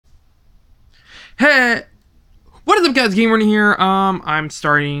Hey, what is up, guys? Gamer here. I'm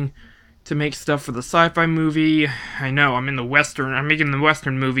starting to make stuff for the sci-fi movie. I know I'm making the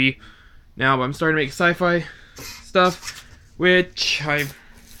Western movie now, but I'm starting to make sci-fi stuff, which I've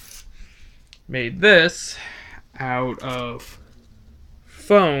made this out of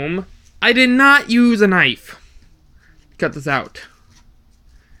foam. I did not use a knife. Cut this out.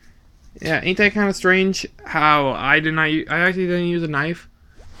 Yeah, ain't that kind of strange? How I actually didn't use a knife.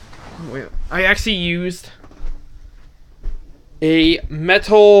 Wait, I actually used a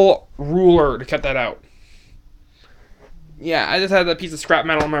metal ruler to cut that out. Yeah, I just had that piece of scrap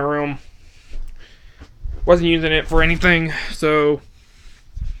metal in my room. Wasn't using it for anything, so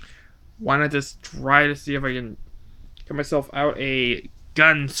why not just try to see if I can get myself out a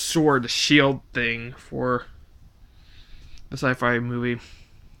gun, sword, shield thing for the sci-fi movie.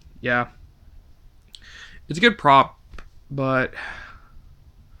 Yeah. It's a good prop, but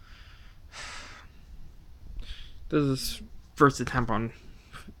this is first attempt on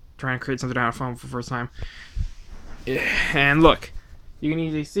trying to create something out of foam for the first time. And look, you can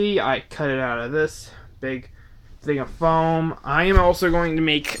easily see I cut it out of this big thing of foam. I am also going to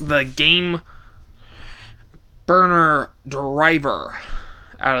make the game burner driver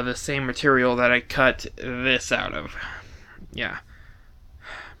out of the same material that I cut this out of. Yeah.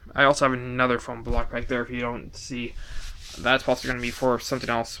 I also have another foam block back there if you don't see. That's possibly going to be for something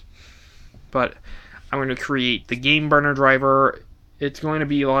else. But I'm going to create the game burner driver. It's going to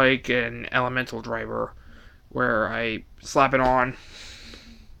be like an elemental driver where I slap it on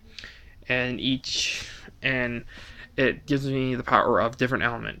and it gives me the power of different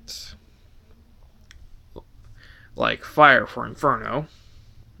elements. Like fire for Inferno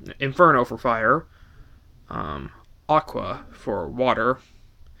for fire, Aqua for water,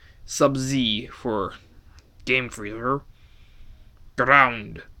 Sub-Z for Game Freezer,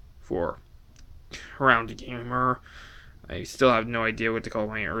 Ground for Ground Gamer. I still have no idea what to call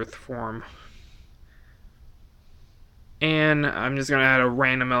my Earth form. And I'm just going to add a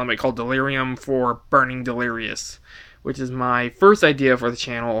random element called Delirium for Burning Delirious, which is my first idea for the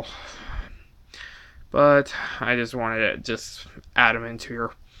channel. But I just wanted to add them into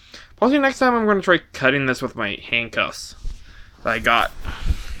here. Possibly next time I'm going to try cutting this with my handcuffs that I got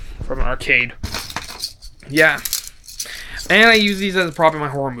from an arcade. Yeah. And I use these as a prop in my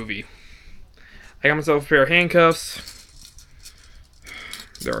horror movie. I got myself a pair of handcuffs.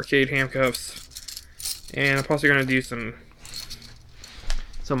 They're arcade handcuffs. And I'm possibly going to do some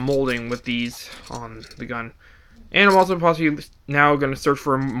molding with these on the gun. And I'm also possibly now going to search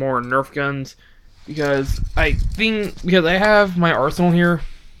for more Nerf guns. Because I have my arsenal here.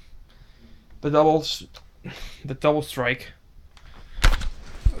 The double strike.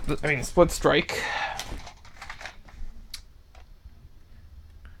 Split strike.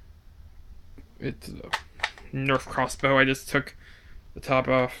 It's a Nerf crossbow. I just took the top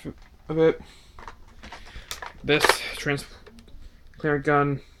off of it. This transparent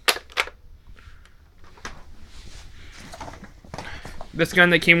gun. This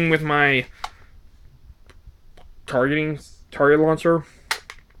gun that came with my target launcher.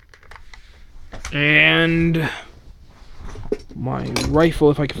 And my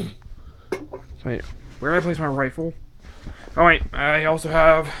rifle, if I can find it. Where did I place my rifle? Oh wait, I also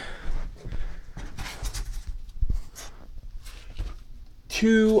have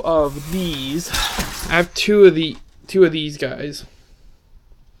two of these. I have two of these guys.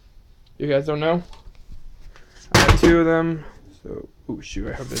 You guys don't know? I have two of them. So, oh shoot,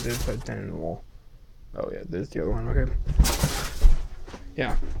 I have this inside down in the wall. Oh yeah, there's the other one. Okay.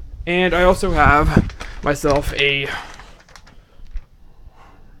 Yeah, and I also have myself a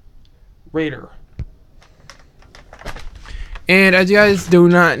Raider. And as you guys do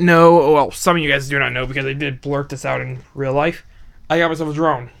not know, well, some of you guys do not know because I did blurt this out in real life, I got myself a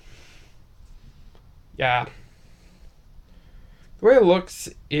drone. Yeah. The way it looks,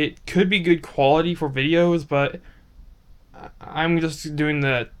 it could be good quality for videos, but I'm just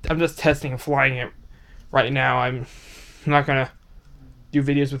testing and flying it right now. I'm not gonna do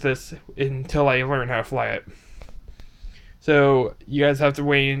videos with this until I learn how to fly it. So you guys have to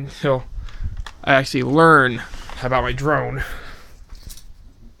wait until I actually learn about my drone.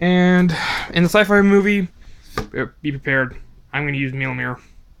 And in the sci-fi movie, be prepared. I'm going to use Mjolnir.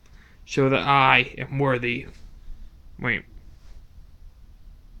 Show that I am worthy. Wait.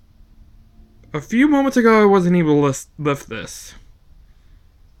 A few moments ago, I wasn't able to lift this.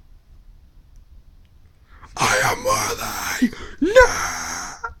 I am worthy. No!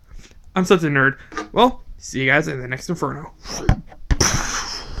 I'm such a nerd. Well, see you guys in the next Inferno.